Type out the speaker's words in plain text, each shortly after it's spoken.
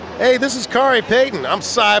Hey, this is Kari Payton. I'm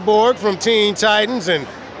Cyborg from Teen Titans and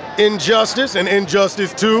Injustice and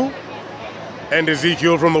Injustice 2 and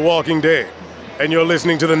Ezekiel from The Walking Dead. And you're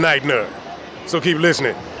listening to The Night Nerd. So keep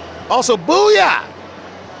listening. Also, booyah!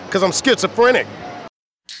 Because I'm schizophrenic.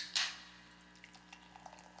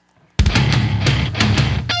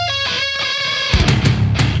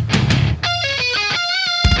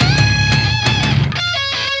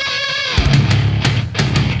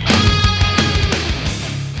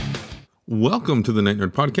 Welcome to the Night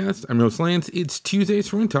Nerd Podcast. I'm your host, Lance. It's Tuesday,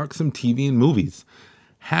 so we're going to talk some TV and movies.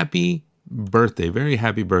 Happy birthday, very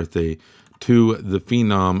happy birthday to the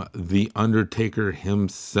phenom, the Undertaker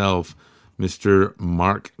himself, Mr.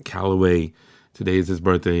 Mark Calloway. Today is his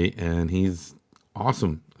birthday, and he's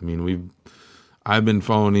awesome. I mean, I've been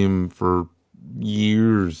following him for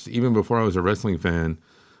years. Even before I was a wrestling fan,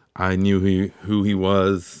 I knew who he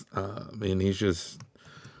was. And he's just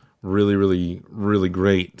really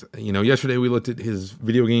great. You know, yesterday we looked at his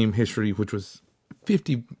video game history, which was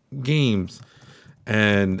 50 games,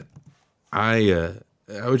 and I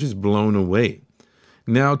was just blown away.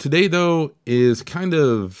 Now today, though, is kind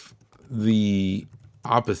of the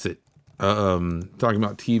opposite. Talking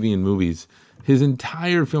about TV and movies, his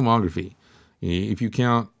entire filmography, if you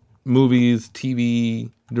count movies,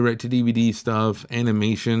 TV, direct-to-DVD stuff,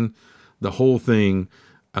 animation, the whole thing,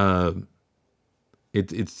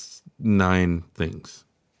 it's 9 things.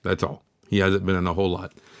 That's all. He hasn't been in a whole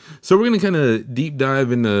lot. So we're going to kind of deep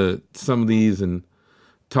dive into some of these and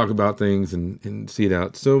talk about things and see it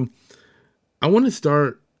out. So I want to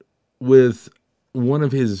start with one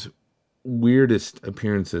of his weirdest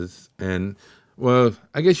appearances. And, well,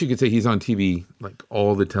 I guess you could say he's on TV like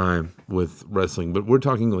all the time with wrestling. But we're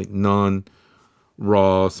talking like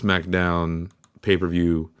non-Raw, SmackDown,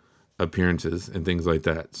 pay-per-view appearances and things like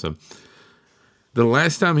that. So the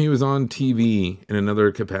last time he was on TV in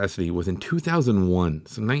another capacity was in 2001,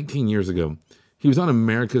 so 19 years ago. He was on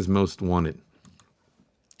America's Most Wanted.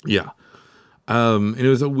 Yeah. And it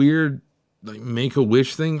was a weird, like,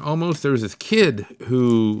 Make-A-Wish thing almost. There was this kid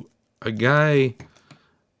who, a guy,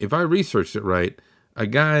 if I researched it right, a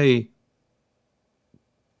guy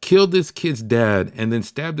killed this kid's dad and then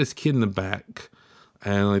stabbed this kid in the back.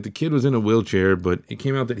 And, like, the kid was in a wheelchair, but it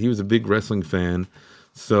came out that he was a big wrestling fan.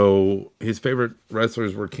 So his favorite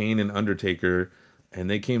wrestlers were Kane and Undertaker, and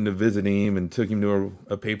they came to visit him and took him to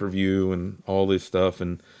a pay-per-view and all this stuff.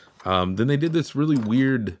 And then they did this really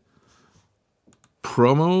weird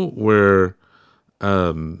promo where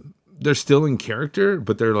they're still in character,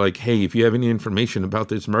 but they're like, hey, if you have any information about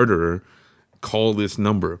this murderer, call this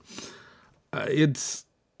number. It's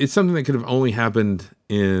something that could have only happened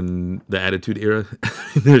in the Attitude Era.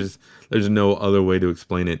 There's no other way to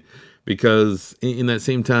explain it. Because in that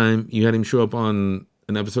same time, you had him show up on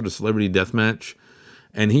an episode of Celebrity Deathmatch.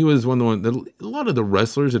 And he was a lot of the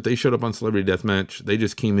wrestlers, if they showed up on Celebrity Deathmatch, they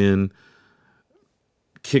just came in,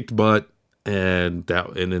 kicked butt, and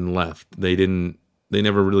then left. They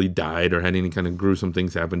never really died or had any kind of gruesome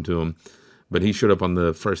things happen to them. But he showed up on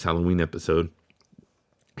the first Halloween episode.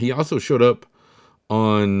 He also showed up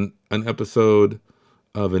on an episode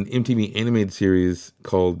of an MTV animated series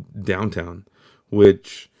called Downtown,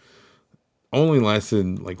 which only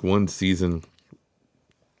lasted like one season.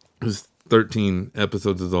 It was 13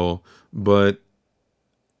 episodes is all, but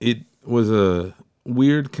it was a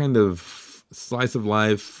weird kind of slice of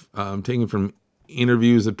life, taken from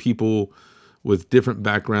interviews of people with different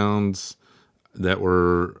backgrounds that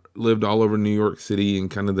were lived all over New York City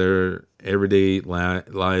and kind of their everyday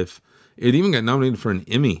life. It even got nominated for an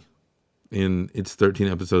Emmy in its 13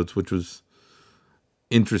 episodes, which was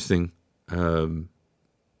interesting.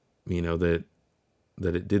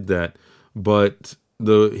 That it did that. But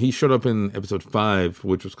he showed up in episode 5,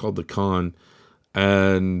 which was called The Con,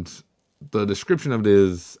 and the description of it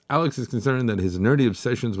is, Alex is concerned that his nerdy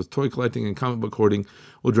obsessions with toy collecting and comic book hoarding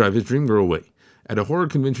will drive his dream girl away. At a horror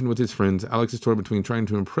convention with his friends, Alex is torn between trying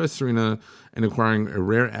to impress Serena and acquiring a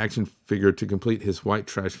rare action figure to complete his white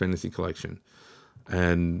trash fantasy collection.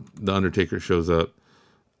 And the Undertaker shows up,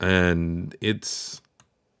 and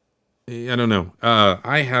I don't know.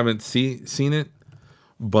 I haven't seen it,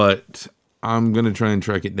 but I'm going to try and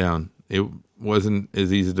track it down. It wasn't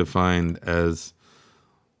as easy to find as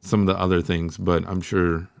some of the other things, but I'm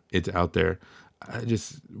sure it's out there.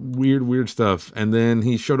 Just weird stuff. And then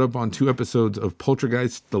he showed up on 2 episodes of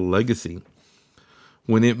Poltergeist: The Legacy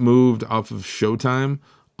when it moved off of Showtime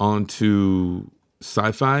onto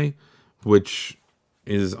Sci-Fi, which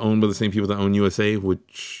is owned by the same people that own USA,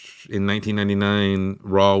 which in 1999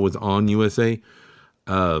 Raw was on USA.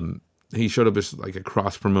 He showed up as like a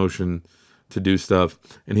cross promotion to do stuff,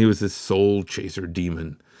 and he was this soul chaser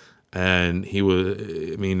demon. And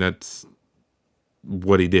that's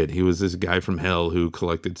what he did. He was this guy from hell who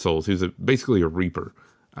collected souls. He was basically a reaper,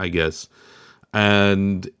 I guess.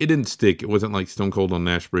 And it didn't stick. It wasn't like Stone Cold on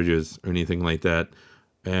Nash Bridges or anything like that.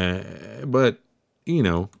 But,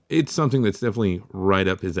 it's something that's definitely right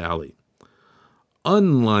up his alley.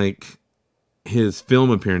 Unlike his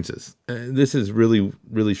film appearances, this is really,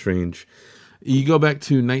 really strange. You go back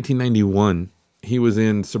to 1991, he was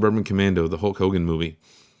in Suburban Commando, the Hulk Hogan movie.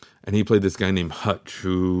 And he played this guy named Hutch,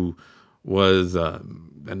 who was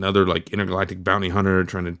another like intergalactic bounty hunter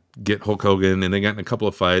trying to get Hulk Hogan. And they got in a couple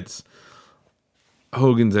of fights.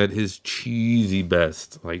 Hogan's at his cheesy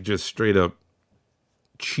best, like just straight up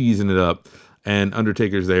cheesing it up. And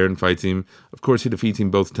Undertaker's there and fights him. Of course, he defeats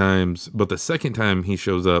him both times. But the second time he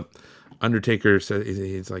shows up, Undertaker says,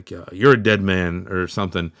 he's like, you're a dead man or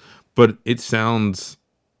something. But it sounds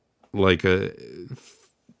like a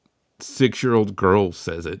 6-year-old girl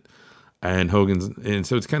says it. And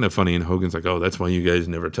so it's kind of funny. And Hogan's like, oh, that's why you guys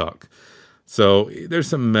never talk. So there's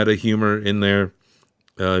some meta humor in there.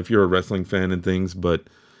 If you're a wrestling fan and things, but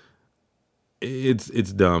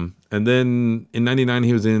it's dumb. And then in 99,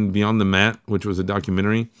 he was in Beyond the Mat, which was a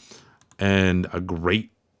documentary, and a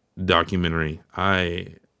great documentary.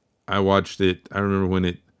 I watched it. I remember when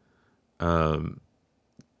it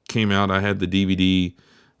came out. I had the DVD,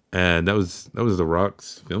 and that was The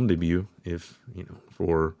Rock's film debut, if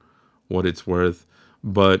for what it's worth.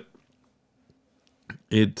 But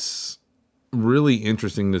it's really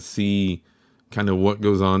interesting to see kind of what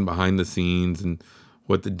goes on behind the scenes and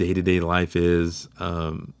what the day-to-day life is.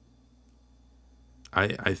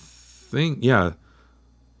 I think, yeah,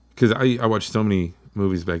 because I watched so many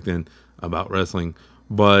movies back then about wrestling,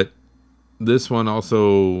 but this one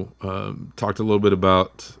also talked a little bit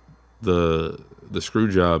about the screw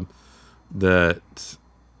job that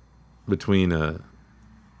between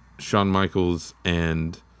Shawn Michaels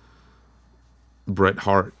and Bret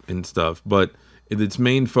Hart and stuff, but its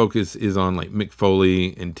main focus is on like Mick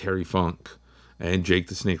Foley and Terry Funk and Jake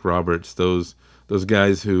the Snake Roberts, those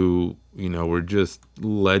guys who were just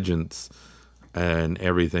legends and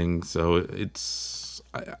everything. So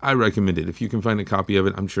I recommend it if you can find a copy of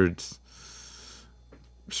it. I'm sure it's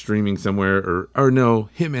streaming somewhere, or no,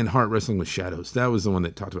 Hitman Hart Wrestling with Shadows. That was the one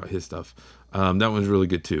that talked about his stuff. That one's really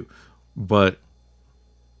good too. But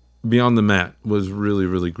Beyond the Mat was really,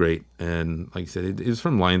 really great. And like I said, it was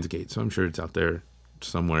from Lionsgate, so I'm sure it's out there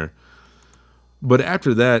somewhere. But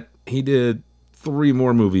after that, he did 3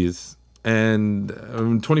 more movies, and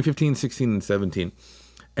 2015, 16, and 17.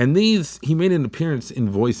 And these, he made an appearance in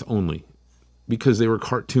voice only because they were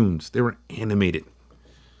cartoons. They were animated.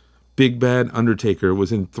 Big Bad Undertaker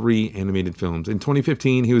was in 3 animated films. In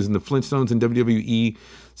 2015, he was in the Flintstones and WWE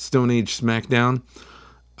Stone Age SmackDown.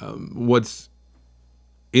 What's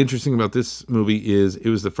interesting about this movie is it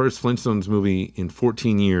was the first Flintstones movie in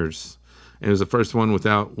 14 years. And it was the first one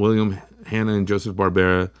without William Hanna and Joseph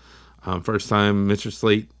Barbera. First time Mr.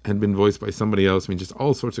 Slate had been voiced by somebody else. Just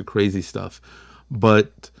all sorts of crazy stuff.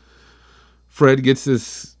 But Fred gets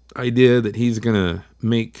this idea that he's going to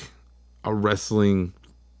make a wrestling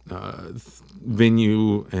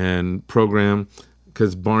venue and program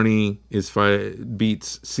because Barney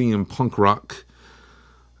beats CM Punk Rock.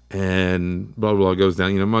 And blah, blah, blah goes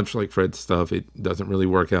down. Much like Fred's stuff, it doesn't really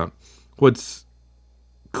work out. What's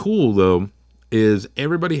cool, though, is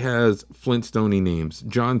everybody has Flintstone-y names.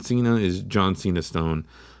 John Cena is John Cena Stone.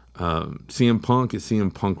 CM Punk is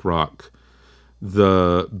CM Punk Rock.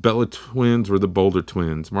 The Bella twins were the Boulder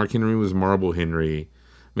twins. Mark Henry was Marble Henry.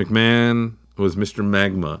 McMahon was Mr.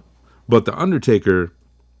 Magma. But the Undertaker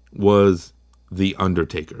was the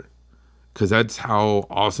Undertaker. Because that's how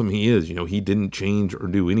awesome he is. He didn't change or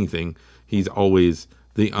do anything. He's always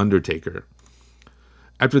the Undertaker.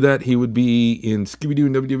 After that, he would be in Scooby-Doo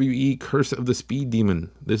and WWE Curse of the Speed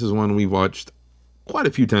Demon. This is one we watched quite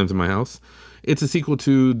a few times in my house. It's a sequel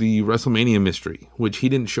to the WrestleMania Mystery, which he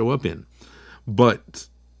didn't show up in. But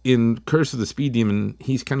in Curse of the Speed Demon,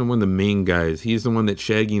 he's kind of one of the main guys. He's the one that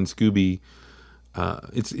Shaggy and Scooby...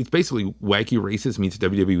 It's basically Wacky Racist meets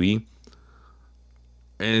WWE.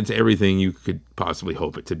 And it's everything you could possibly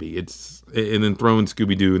hope it to be. And then throwing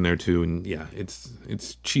Scooby-Doo in there too. And yeah,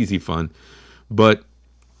 it's cheesy fun. But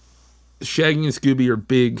Shaggy and Scooby are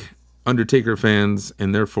big Undertaker fans,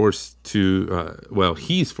 and they're forced to,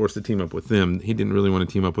 he's forced to team up with them. He didn't really want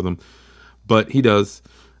to team up with them, but he does.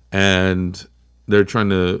 And they're trying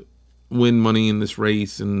to win money in this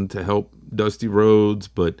race and to help Dusty Rhodes.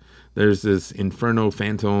 But there's this Inferno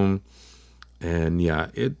Phantom. And yeah,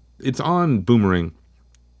 it's on Boomerang.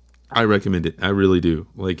 I recommend it. I really do.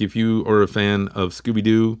 Like, if you are a fan of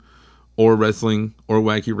Scooby-Doo or wrestling or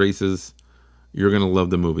wacky races, you're going to love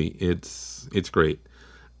the movie. It's great.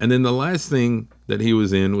 And then the last thing that he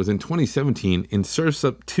was in 2017 in Surf's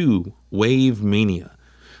Up 2 Wave Mania.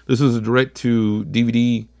 This was a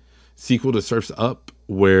direct-to-DVD sequel to Surf's Up,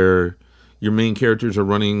 where your main characters are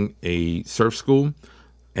running a surf school,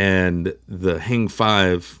 and the Hang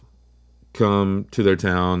Five come to their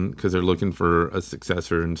town because they're looking for a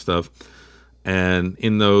successor and stuff. And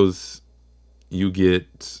in those, you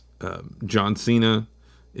get John Cena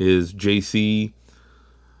is JC,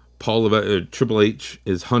 Triple H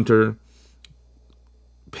is Hunter,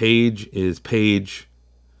 Paige is Paige,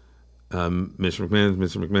 Mr. McMahon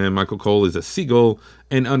is Mr. McMahon, Michael Cole is a seagull,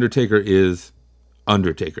 and Undertaker is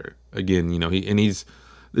Undertaker. Again, he's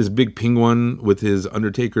this big penguin with his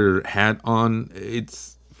Undertaker hat on.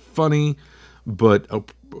 It's funny, but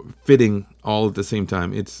fitting all at the same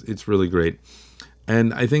time. It's really great.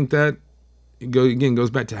 And I think that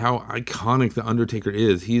goes back to how iconic the Undertaker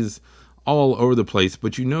is. He's all over the place,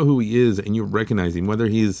 but you know who he is and you recognize him, whether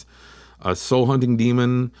he's a soul hunting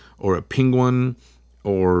demon or a penguin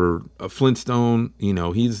or a Flintstone.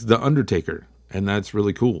 He's the Undertaker, and that's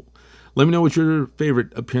really cool. Let me know what your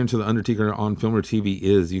favorite appearance of the Undertaker on film or TV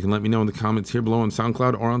is. You can let me know in the comments here below on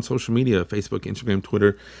SoundCloud or on social media, Facebook, Instagram,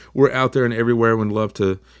 Twitter. We're out there and everywhere. Would love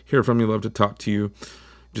to hear from you, love to talk to you.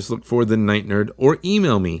 Just look for The Night Nerd or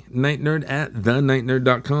email me,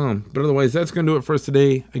 nightnerd@thenightnerd.com. But otherwise, that's going to do it for us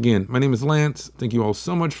today. Again, my name is Lance. Thank you all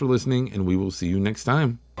so much for listening, and we will see you next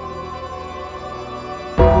time.